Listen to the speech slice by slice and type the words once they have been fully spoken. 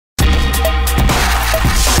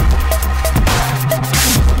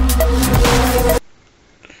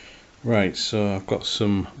Right, so I've got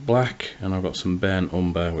some black and I've got some burnt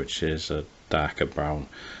umber, which is a darker brown.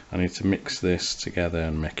 I need to mix this together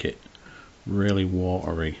and make it really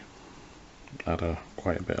watery. Add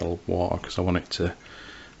quite a bit of water because I want it to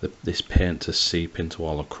this paint to seep into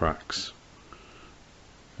all the cracks.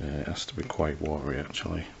 It has to be quite watery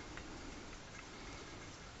actually.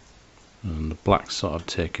 And the black's sort of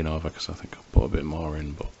taking over because I think I'll put a bit more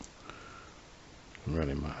in, but it doesn't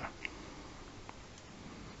really matter.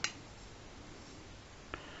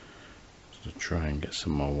 Just to try and get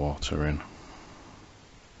some more water in.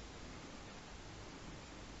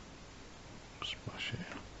 Splash it in.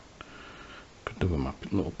 Could do with my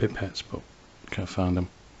little pipettes, but can't find them.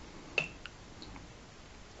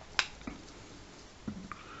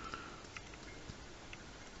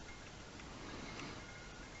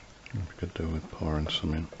 I could do with pouring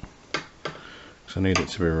some in, because I need it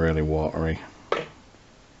to be really watery. Let's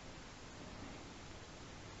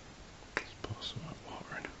pour some of that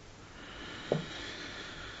water in,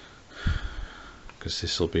 because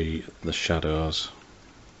this will be the shadows.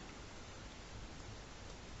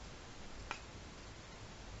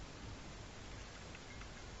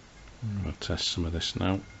 I'm going to test some of this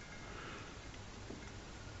now.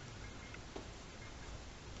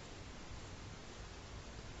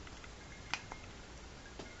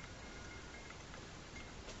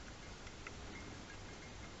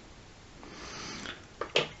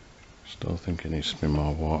 Still think it needs to be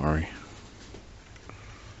more watery.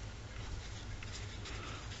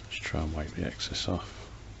 Let's try and wipe the excess off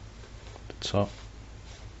the top.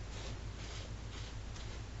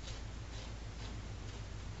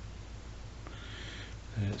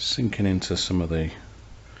 It's sinking into some of the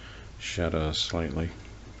shadows slightly.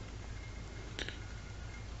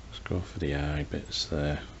 Let's go for the eye bits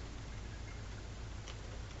there.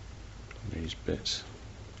 These bits.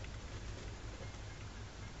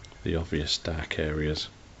 The obvious dark areas.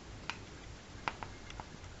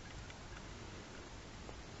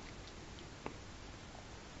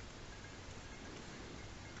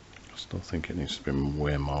 I still think it needs to be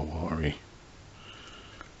way more watery.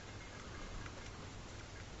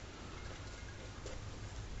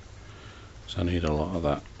 So I need a lot of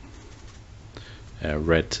that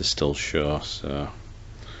red to still show, so what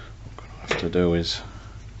I'm going to have to do is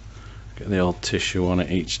get the old tissue on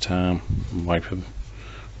it each time and wipe a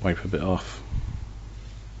bit off.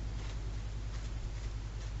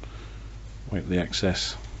 Wipe the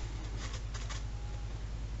excess.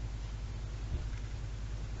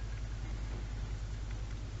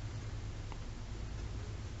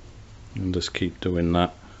 And just keep doing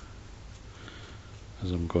that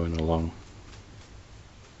as I'm going along.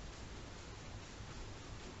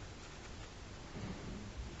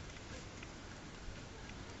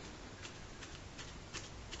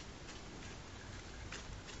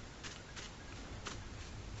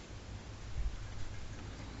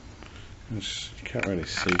 You can't really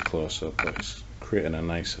see close up, but it's creating a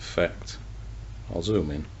nice effect. I'll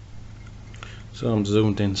zoom in. So I'm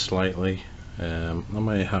zoomed in slightly. I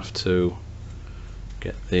may have to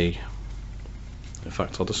get in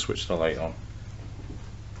fact I'll just switch the light on.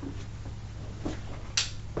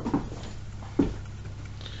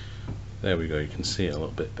 There we go, you can see it a little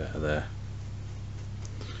bit better there.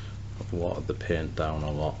 I've watered the paint down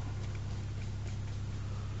a lot.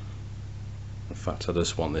 In fact, I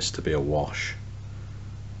just want this to be a wash,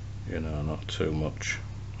 you know, not too much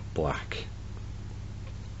black.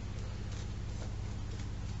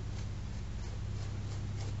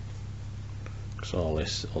 So all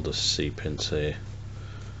this will just seep into,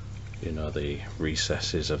 you know, the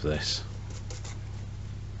recesses of this.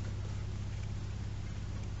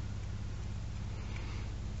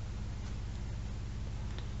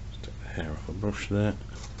 Just take the hair off a brush there.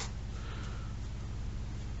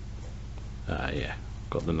 Yeah,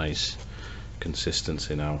 got the nice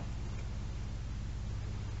consistency now.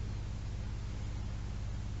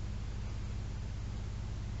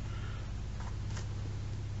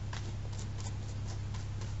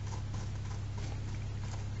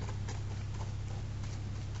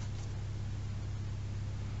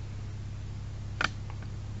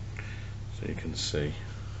 So you can see.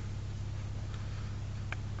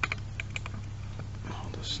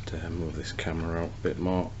 I'll just move this camera out a bit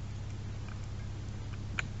more.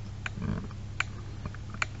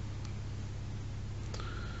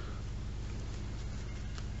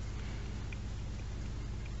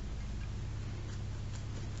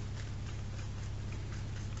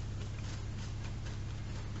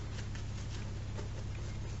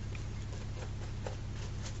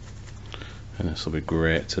 And this will be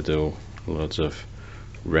great to do loads of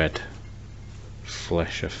red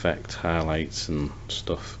flesh effect highlights and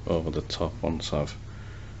stuff over the top once I've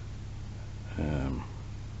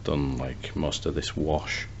done like most of this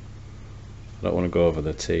wash. I don't want to go over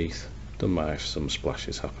the teeth. Don't matter if some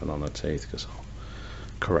splashes happen on the teeth because I'll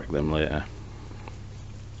correct them later.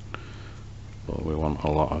 But we want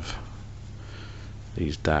a lot of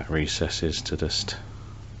these dark recesses to just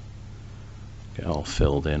get all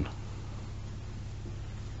filled in.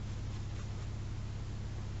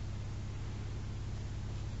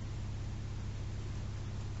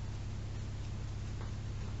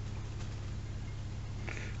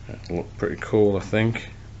 It'll look pretty cool, I think.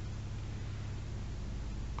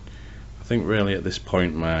 I think really at this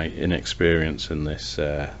point my inexperience in this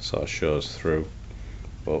sort of shows through,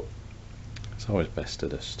 but it's always best to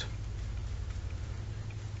just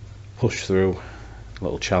push through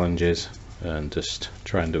little challenges and just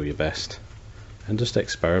try and do your best and just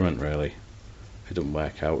experiment really. If it doesn't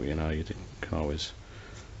work out, you know, you can always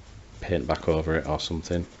paint back over it or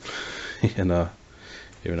something, you know,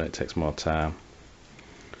 even though it takes more time.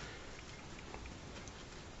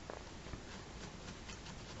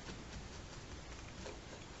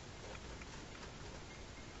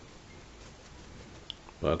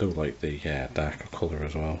 But I do like the darker colour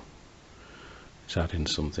as well. It's adding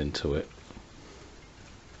something to it.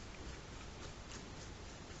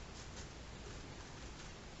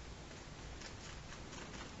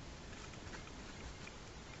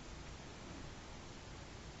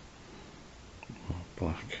 More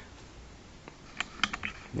black.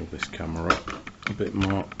 Move this camera up a bit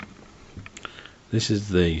more. This is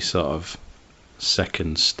the sort of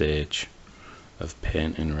second stage of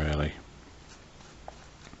painting really.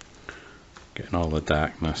 Getting all the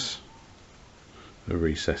darkness, the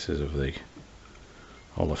recesses of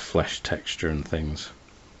all the flesh texture and things.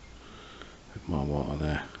 A bit more water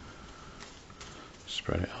there.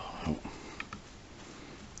 Spread it all out.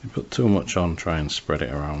 If you put too much on, try and spread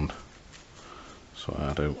it around. That's what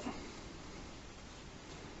I do.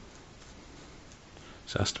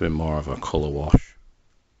 This has to be more of a colour wash.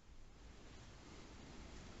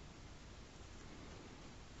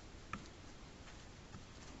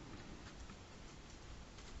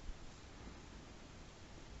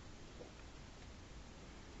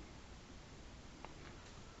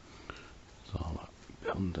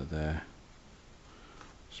 Under there,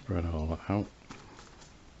 spread all that out.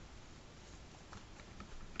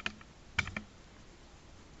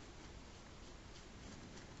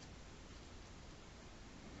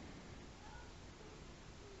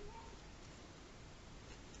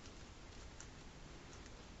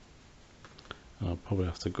 I'll probably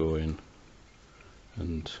have to go in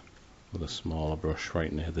and with a smaller brush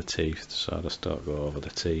right near the teeth, so I just don't go over the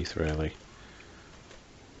teeth really.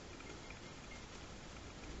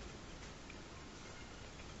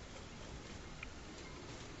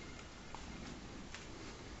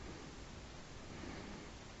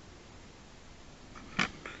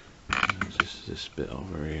 This bit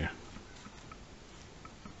over here,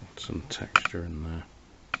 some texture in there,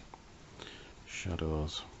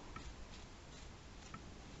 shadows.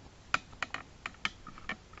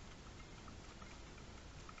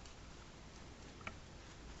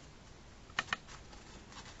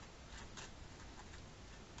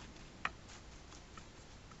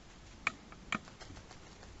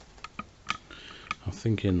 I'm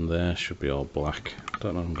thinking there should be all black. I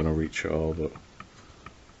don't know if I'm going to reach it all, but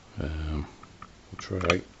we'll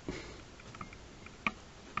try.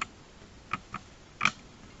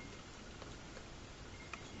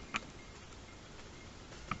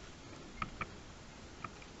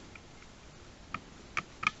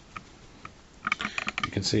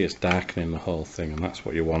 You can see it's darkening the whole thing, and that's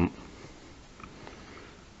what you want.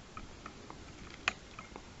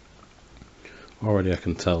 Already I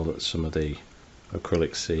can tell that some of the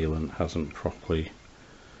acrylic sealant hasn't properly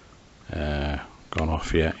gone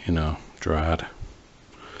off yet, you know, dried.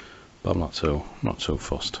 But I'm not too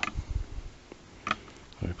fussed.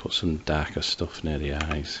 Let me put some darker stuff near the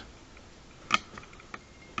eyes.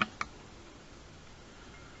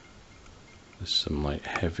 There's some like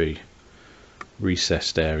heavy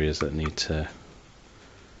recessed areas that need to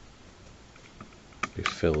be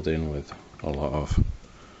filled in with a lot of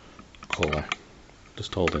colour.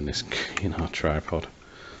 Just holding this, you know, tripod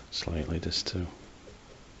slightly just to,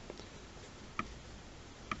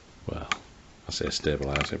 well, I say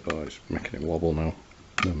stabilise it, but it's making it wobble now.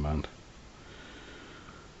 Never mind.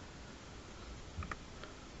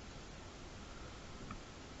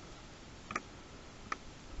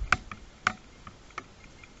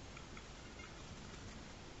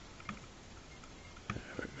 There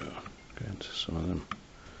we go. Go into some of them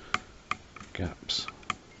gaps.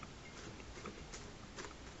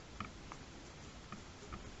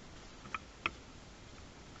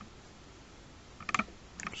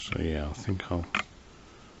 So yeah, I think I'll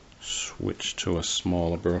switch to a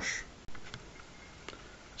smaller brush.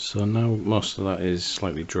 So now most of that is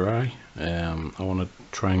slightly dry, I want to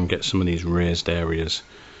try and get some of these raised areas.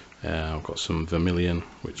 I've got some vermilion,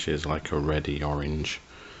 which is like a reddy orange.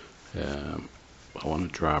 I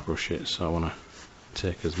want to dry brush it, so I want to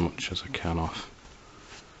take as much as I can off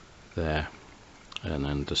there, and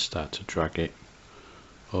then just start to drag it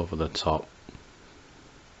over the top,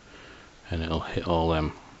 and it'll hit all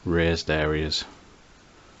them raised areas.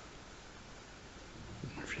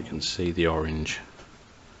 If you can see the orange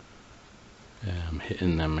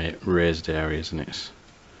hitting them raised areas, and it's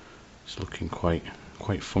looking quite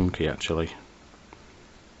funky actually.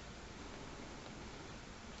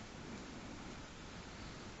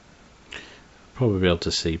 Probably be able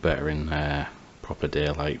to see better in proper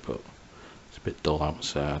daylight, but it's a bit dull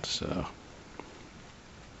outside, so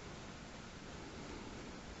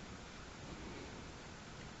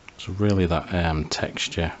really that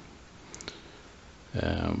texture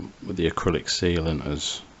with the acrylic sealant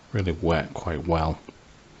has really wet quite well.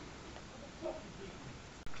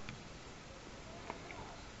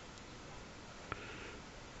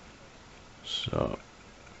 So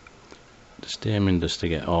just aiming just to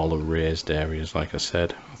get all the raised areas, like I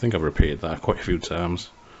said. I think I've repeated that quite a few times.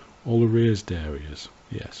 All the raised areas.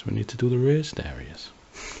 Yes, we need to do the raised areas.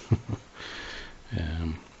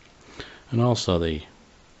 And also the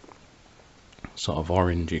sort of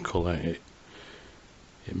orangey colour,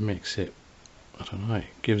 it makes it, I don't know, it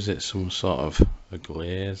gives it some sort of a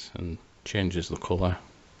glaze and changes the colour,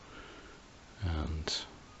 and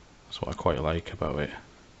that's what I quite like about it.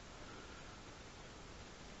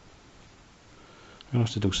 I'm going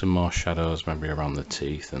to have to do some more shadows maybe around the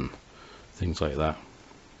teeth and things like that,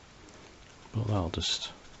 but that'll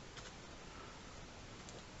just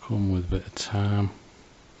come with a bit of time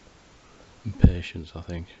and patience, I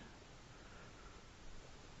think.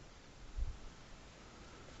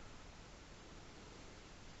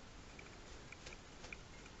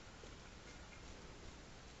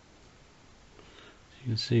 You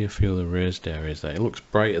can see a few of the raised areas there. It looks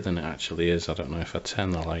brighter than it actually is. I don't know if I turn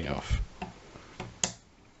the light off.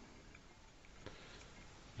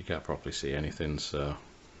 You can't properly see anything, so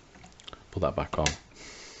put that back on.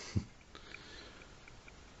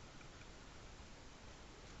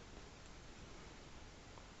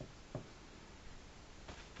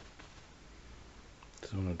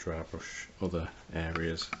 Just want to dry brush other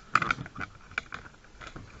areas.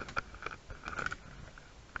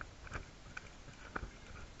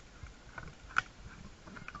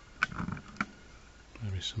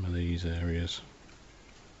 Maybe some of these areas.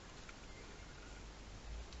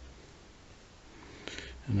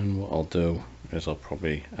 And then what I'll do is I'll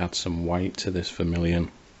probably add some white to this vermilion,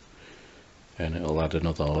 and it'll add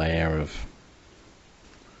another layer of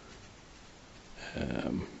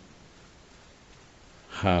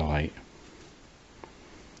highlight.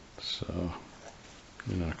 So,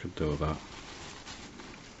 you know, I could do that.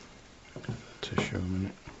 Tissue a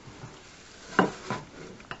minute.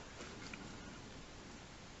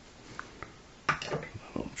 Put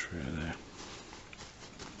that little tray there.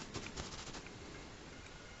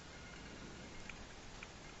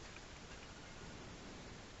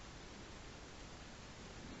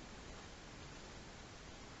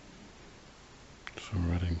 So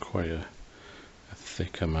we're adding quite a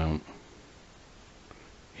thick amount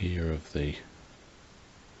here of the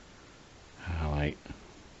highlight.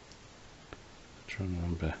 Trying to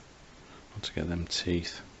remember not to get them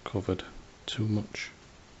teeth covered too much.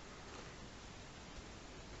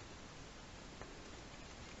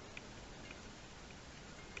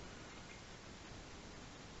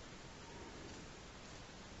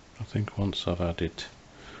 I think once I've added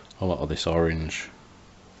a lot of this orange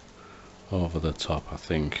over the top, I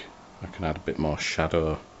think I can add a bit more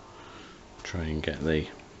shadow, try and get the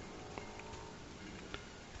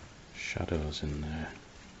shadows in there,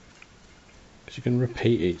 because you can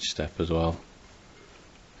repeat each step as well,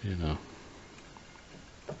 you know.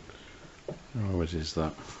 There always is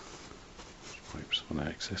that. Just wipe some of the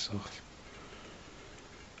excess off.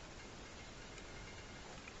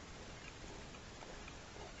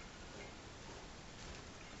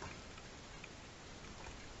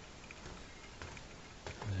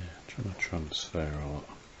 Trying to transfer a lot.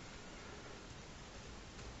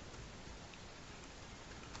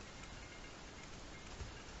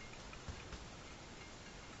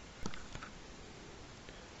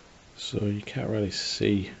 So you can't really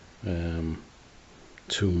see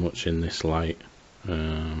too much in this light.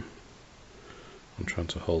 I'm trying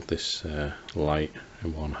to hold this light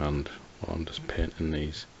in one hand while I'm just painting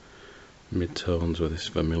these mid-tones with this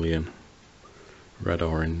vermilion red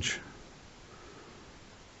orange.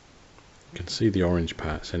 You can see the orange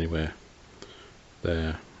parts anywhere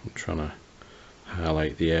there. I'm trying to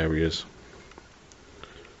highlight the areas.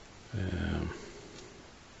 So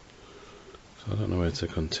I don't know where to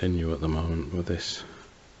continue at the moment with this,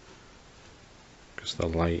 because the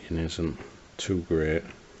lighting isn't too great.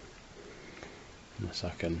 Unless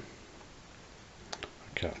I can't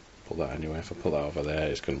put that anywhere. If I put that over there,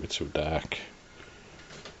 it's going to be too dark.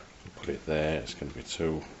 If I put it there, it's going to be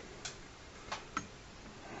too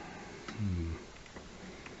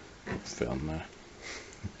fit on there.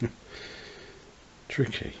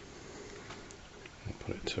 Tricky. I'll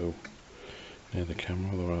put it too near the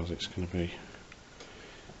camera, otherwise it's going to be,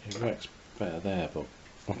 it works better there, but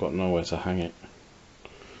I've got nowhere to hang it.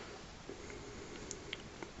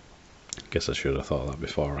 Guess I should have thought of that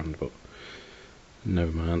beforehand, but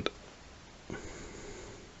never mind.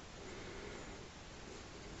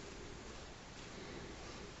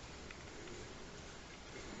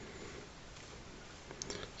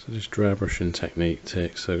 So this dry brushing technique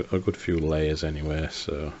takes a good few layers anyway,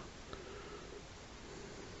 so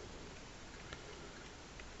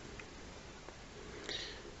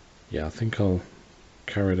yeah, I think I'll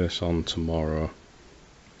carry this on tomorrow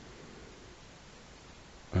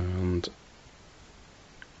and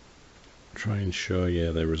try and show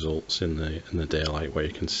you the results in the daylight, where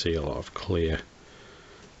you can see a lot of clear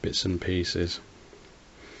bits and pieces.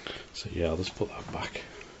 So yeah, I'll just put that back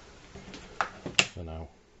for now.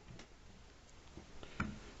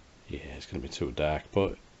 Yeah, it's going to be too dark,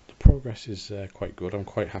 but the progress is quite good. I'm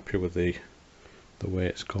quite happy with the way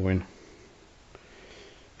it's going.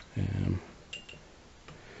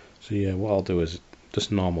 So yeah, what I'll do is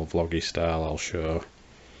just normal vloggy style. I'll show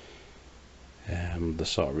the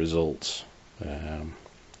sort of results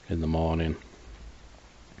in the morning.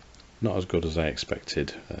 Not as good as I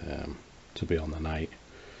expected to be on the night.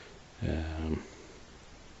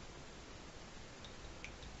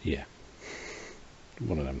 Yeah,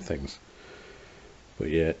 one of them things. But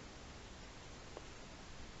yeah,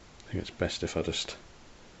 I think it's best if I just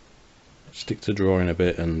stick to drawing a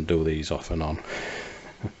bit and do these off and on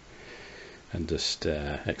and just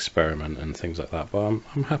experiment and things like that. But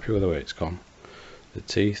I'm happy with the way it's gone. The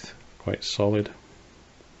teeth quite solid,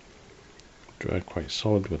 dried quite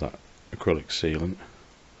solid with that acrylic sealant.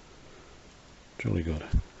 Jolly good.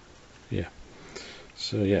 Yeah.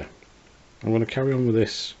 So yeah, I'm going to carry on with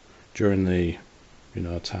this during the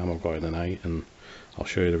time I've got in the night, and I'll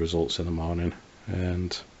show you the results in the morning.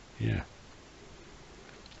 And yeah,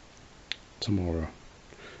 tomorrow.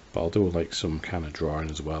 But I'll do like some kind of drawing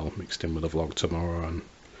as well, mixed in with the vlog tomorrow, and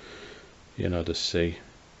just see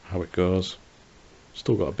how it goes.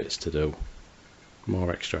 Still got bits to do,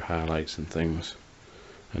 more extra highlights and things,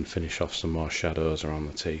 and finish off some more shadows around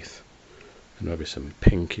the teeth, and maybe some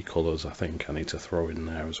pinky colours I think I need to throw in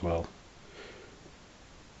there as well,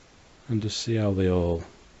 and just see how the whole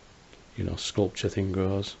sculpture thing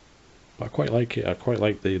goes. But I quite like it. I quite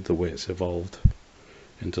like the way it's evolved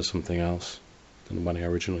into something else than when I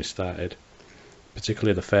originally started,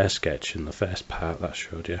 particularly the first sketch and the first part that I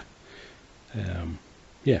showed you.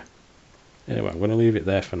 Yeah, anyway, I'm going to leave it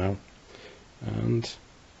there for now, and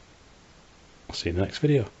I'll see you in the next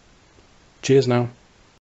video. Cheers now.